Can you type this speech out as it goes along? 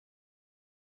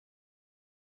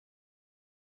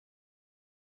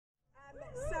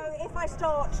So if I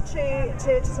start to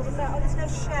sort of say, oh, there's no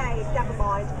shade, never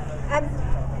mind.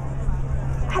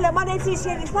 Hello, my name's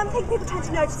Lucy English. One thing people tend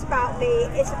to notice about me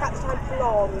is the fact that I'm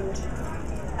blonde.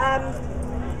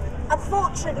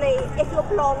 Unfortunately, if you're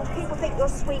blonde, people think you're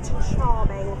sweet and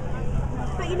charming.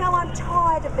 But you know, I'm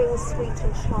tired of being sweet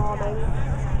and charming.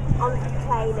 I'm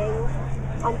complaining.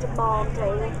 I'm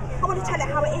demanding. I want to tell it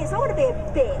how it is. I want to be a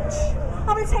bitch.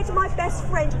 I want to say to my best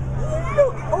friend, you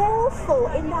look awful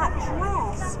in that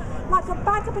dress. Like a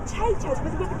bag of potatoes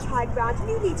with ribbon tied round, and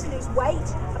you need to lose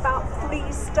weight, about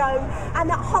 3 stone, and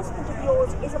that husband of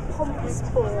yours is a pompous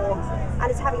bore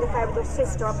and is having an affair with your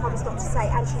sister, I promise not to say,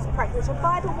 and she's pregnant. And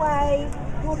by the way,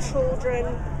 your children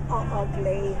are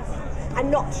ugly and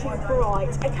not too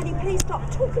bright. And can you please stop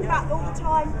talking about it all the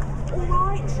time, all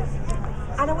right?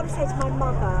 And I want to say to my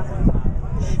mother,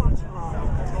 shut up.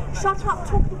 Shut up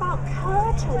talking about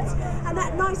curtains and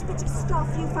that nice bit of stuff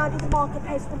you found in the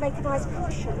marketplace to make a nice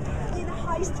cushion. In the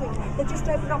high street, they just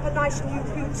opened up a nice new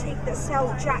boutique that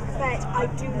sells Jack Bett. I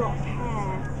do not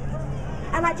care.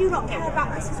 And I do not care about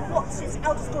Mrs. Watson's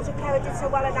eldest daughter Clara did so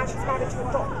well and now she's married to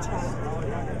a doctor.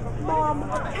 Mum,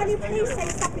 can you please say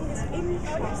something that's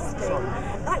interesting?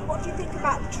 Like, what do you think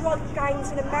about drug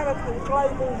gangs in America and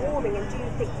global warming, and do you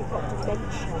think you've got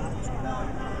dementia?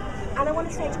 And I want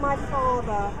to say to my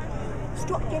father,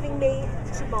 stop giving me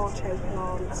tomato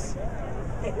plants.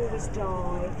 They always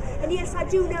die. And yes, I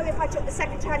do know if I took the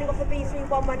second turning off the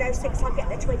B31106, I'd get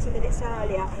there 20 minutes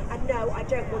earlier. And no, I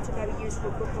don't want a very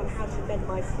useful book on how to mend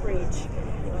my fridge.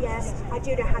 And yes, I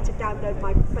do know how to download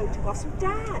my photographs. And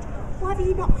Dad, why have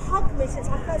you not hugged me since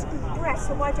I first grew breasts,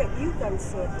 and why don't you go and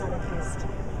see a therapist?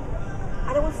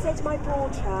 And I want to say to my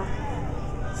daughter,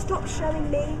 stop showing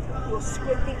me your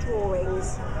scribbly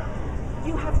drawings.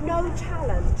 You have no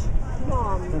talent,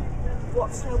 none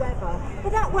whatsoever.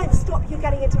 But that won't stop you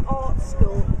getting into art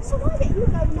school. So why don't you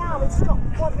go now and stop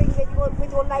bothering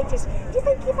with your latest? Do you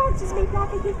think he fancies me? I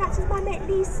think he fancies my mate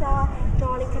Lisa.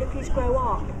 Darling, can you please grow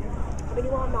up? I mean,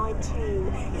 you are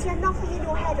 19. Is there nothing in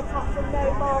your head apart from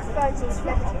mobile phones and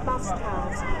celebrity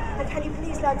must-haves? And can you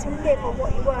please learn to live on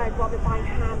what you earn rather than buying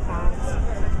handbags?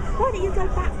 Why don't you go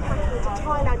backpacking to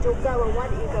Thailand or Goa? Why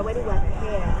don't you go anywhere but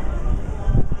here?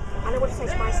 And I want to say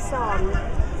to my son,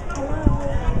 hello,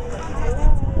 hello,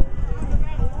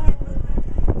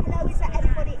 hello, is there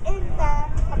anybody in there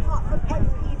apart from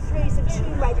MP3s and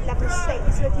Tomb Raider level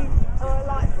 6? So if you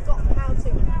forgotten how to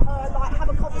have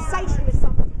a conversation with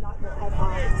somebody like whatever,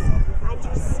 and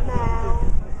you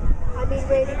smell, I mean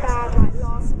really bad, like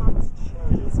last month's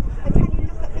cheese. And can you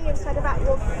look at me instead of at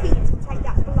your feet and take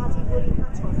that bloody woolly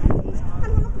hat off, please? And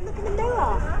look in the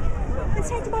mirror and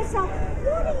say to myself,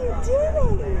 what are you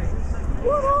doing?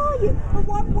 What are you? A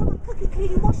one-woman cooking,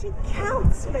 cleaning, washing,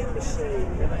 counselling machine.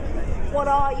 What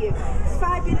are you?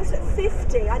 Fabulous at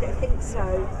 50? I don't think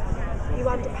so. You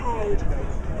underpaid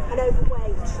and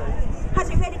overweight. Has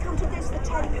it really come to this, the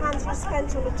 £10 you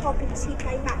spent on the top in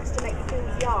TK Maxx to make you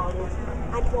feel young?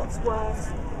 And what's worse,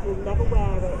 you'll never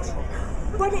wear it.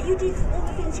 Why don't you do all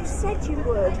the things you said you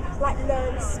would, like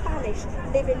learn Spanish,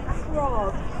 live in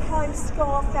Prague, climb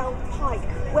Scarfell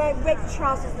Pike, wear red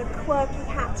trousers and a quirky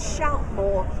hat, shout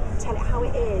more, tell it how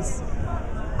it is.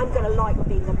 I'm going to like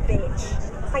being a bitch.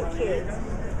 Thank you.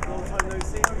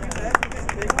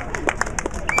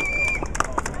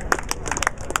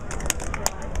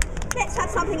 Let's have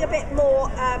something a bit more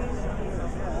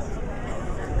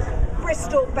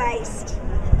Bristol-based.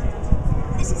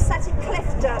 This is set in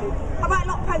Clifton. I write a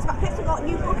lot of poems about Clifton. I've got a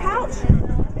new book out.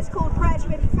 It's called Prayer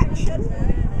to Imperfection.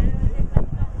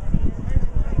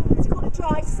 It's called A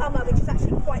Dry Summer, which is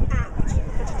actually quite apt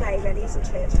for today, really, isn't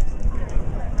it?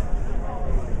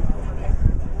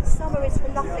 Summer is for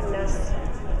nothingness.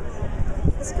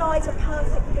 The skies are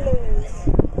perfect blue.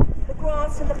 The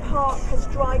grass in the park has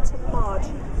dried to mud.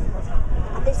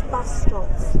 And this bus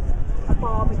stops a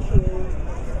barbecue.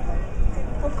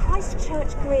 On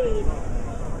Christchurch Green,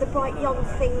 the bright young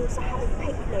things are having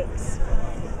picnics.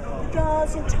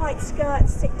 Girls in tight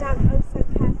skirts sit down oh so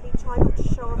carefully, try not to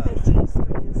show off their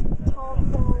G-strings.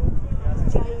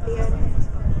 Tarquin, Damien,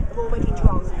 are already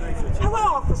drunk.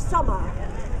 Hurrah for summer!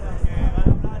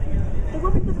 The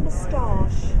woman with a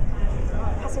moustache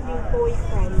has a new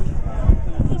boyfriend.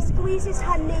 He squeezes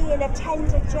her knee in a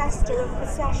tender gesture of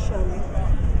possession.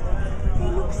 They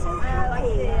look so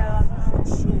happy.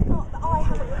 What's she got that I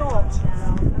haven't got?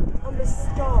 A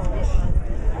moustache.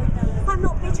 I'm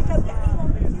not bitter, don't get me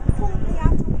wrong, but if you pulled me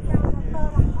out on the ground and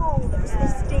burn a hole that was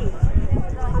this deep,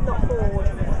 I'm not bored.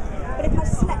 But if I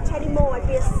slept any more, I'd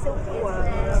be a silkworm.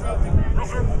 I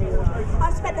am bored.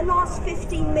 I've spent the last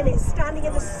 15 minutes standing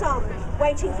in the sun,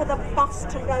 waiting for the bus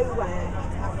to nowhere.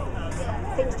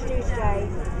 Things to do today.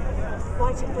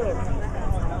 Write a book.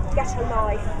 Get a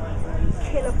life.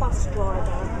 Kill a bus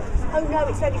driver. Oh no,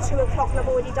 it's only 2 o'clock and I've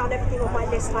already done everything on my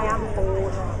list. I am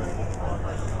bored.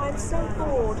 I'm so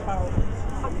bored.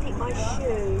 I could eat my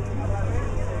shoe.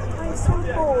 I'm so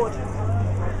bored.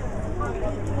 What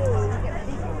can you do?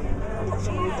 What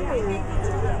shall I do?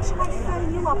 Shall I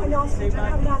phone you up and ask you to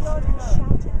come down and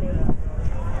shout at me?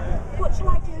 What shall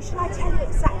I do? Shall I tell you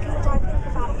exactly what I think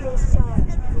about your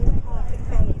search for the perfect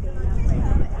baby?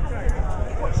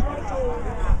 What shall I do?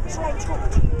 Shall I talk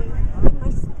to you in my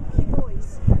spooky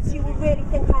voice so you will really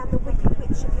think I am the wicked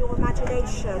witch of your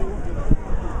imagination?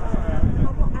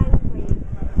 I'm not angry.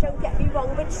 Don't get me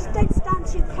wrong, but just don't stand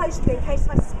too close to me in case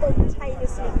I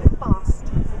spontaneously combust.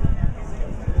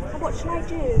 And what shall I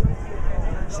do?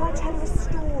 Shall I tell you a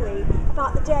story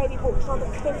about the day we walked on the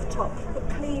cliff top from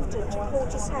Clevedon to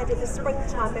Portishead in the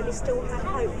springtime when we still had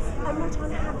hope? I'm not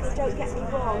unhappy, don't get me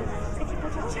wrong. If you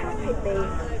put a tap in me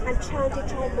and turned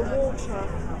it on, the water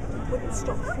wouldn't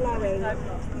stop flowing.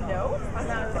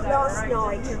 But last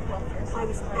night I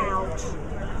was out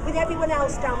with everyone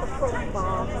else down the front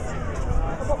bar.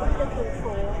 And what were we looking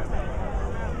for?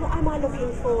 What am I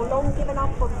looking for? Long given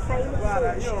up on fame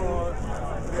and fortune?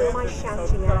 Who am I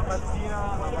shouting at?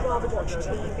 You'd rather watch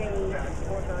TV.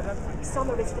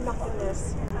 Summer is for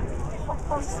nothingness. A hot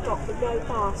bus stop with no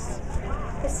bus.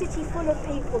 A city full of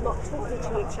people not talking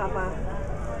to each other.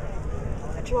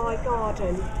 A dry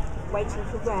garden waiting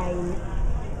for rain.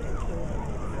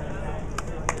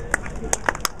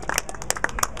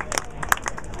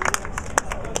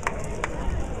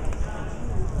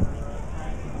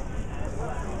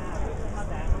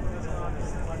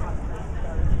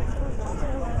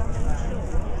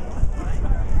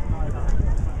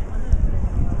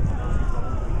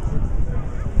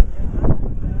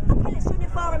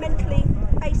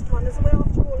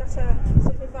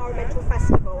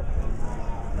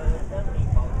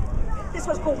 This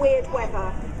one's called Weird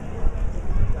Weather.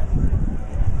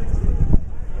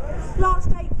 Last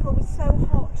April was so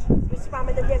hot, we swam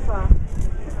in the river.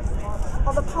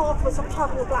 On the path was a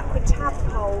puddle black with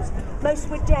tadpoles. Most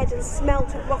were dead and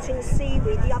smelt of rotting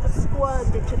seaweed, the others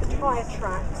squirmed into the tyre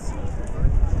tracks.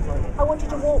 I wanted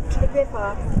to walk to the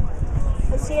river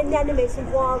and see anemones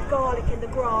and wild garlic in the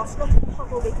grass, not a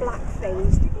puddle with black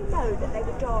things. Did you know that they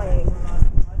were dying?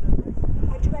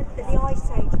 I dreamt that the Ice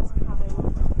Age was coming.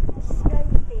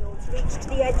 Snowfields reached to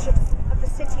the edge of the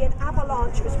city, an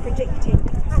avalanche was predicted.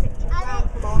 We panicked and ran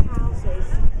from our houses.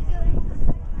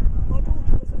 My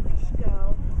daughter was a fish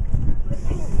girl, with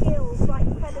pink gills like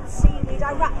feathered seaweed.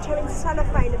 I wrapped her in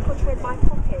cellophane and put her in my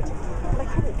pocket, but I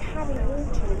couldn't carry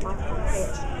water in my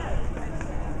pocket.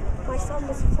 My son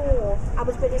was 4. I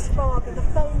was with his father. The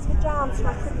phones were down, so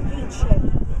I couldn't reach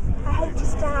him. I hoped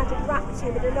his dad had wrapped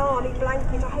him in an army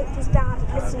blanket. I hoped his dad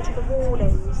had listened to the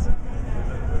warnings.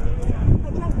 I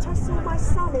dreamt I saw my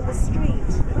son in the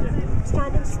street,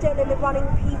 standing still in the running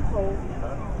people.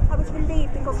 I was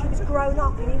relieved because he was grown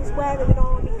up and he was wearing an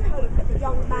army coat, but the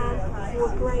young man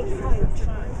wore a grey coat,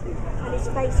 and his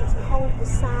face was cold with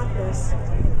sadness.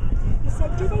 He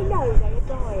said, "Do they know they are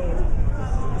dying?"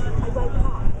 I woke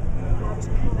up and I was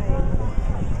crying.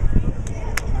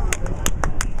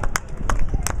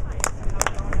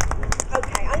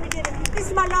 Okay, I'm going to do this. This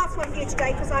is my last one for you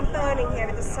today because I'm burning here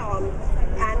in the sun,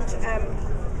 and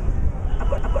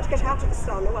I've got to get out of the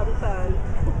sun or I will burn.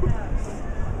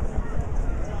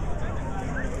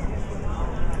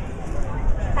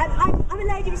 I'm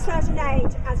a lady of a certain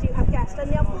age, as you have guessed, and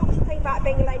the unfortunate thing about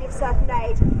being a lady of a certain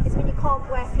age is when you can't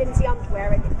wear flimsy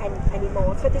underwear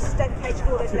anymore. So this is dedicated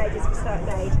to all those ladies of a certain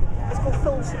age. It's called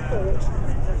Full Support.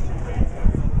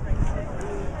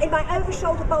 In my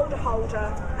over-shoulder boulder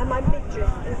holder and my midriff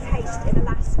encased in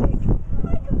elastic,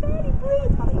 I can barely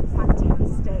breathe, but it's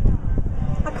fantastic.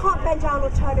 I can't bend down or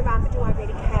turn around, but do I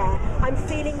really care? I'm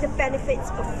feeling the benefits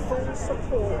of Full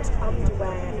Support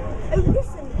underwear. Oh,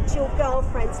 listen to your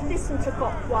girlfriends, listen to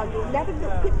Got One. You'll never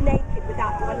look good naked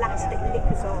without your elastic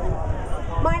knickers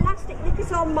on. My elastic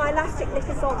knickers on, my elastic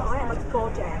knickers on. I am a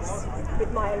goddess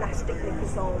with my elastic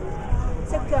knickers on.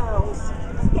 So girls,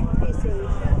 get busy.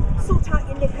 Sort out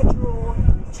your knicker drawer.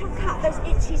 Chuck out those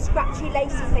itchy, scratchy,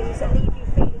 lacy things that leave you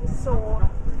feeling sore.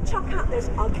 Chuck out those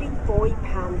ugly boy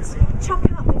pants. Chuck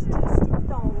out those twisted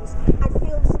thongs and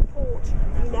feel the support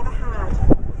you never had.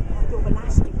 Your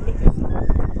elastic knickers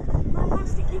on. My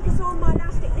elastic knickers on, my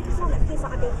elastic knickers on. It feels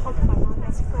like I'm being hugged by my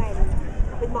best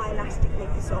friend with my elastic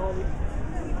knickers on.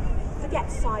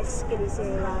 Forget size skinny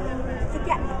 0.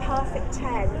 Forget the perfect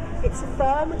 10. It's a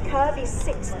firm and curvy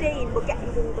 16 will get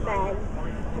you all the men.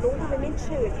 And all the women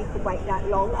too if you could wait that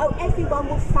long. Oh, everyone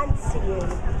will fancy you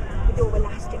with your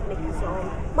elastic knickers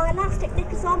on. My elastic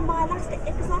knickers on, my elastic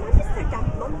knickers on. I'm just so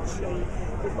damn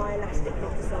munchy with my elastic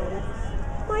knickers on.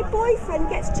 My boyfriend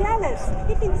gets jealous.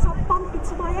 He thinks I'll bump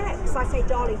into my ex. I say,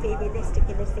 darling, be realistic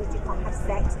in this thing. You can't have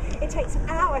sex. It takes an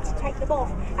hour to take them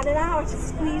off and an hour to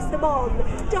squeeze them on.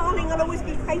 Darling, I'll always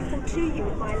be faithful to you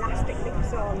with my elastic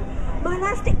knickers on. My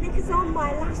elastic knickers on,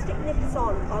 my elastic knickers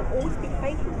on. I'll always be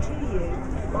faithful to you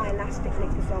with my elastic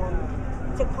knickers on.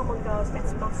 So come on, girls,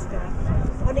 let's muster.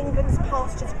 On England's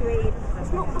pastures green,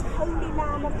 it's not the holy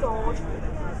Lamb of God.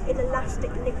 In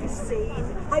elastic knickers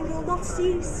seen, I will not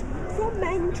cease from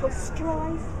mental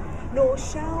strife, nor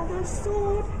shall the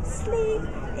sword sleep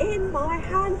in my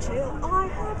hand till I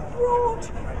have brought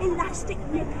elastic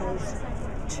knickers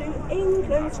to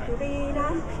England's green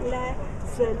and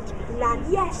pleasant land.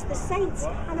 Yes, the saints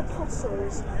and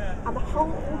apostles and the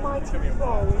whole almighty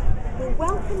throng will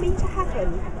welcome me to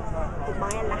heaven with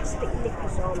my elastic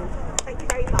knickers on. Thank you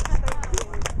very much.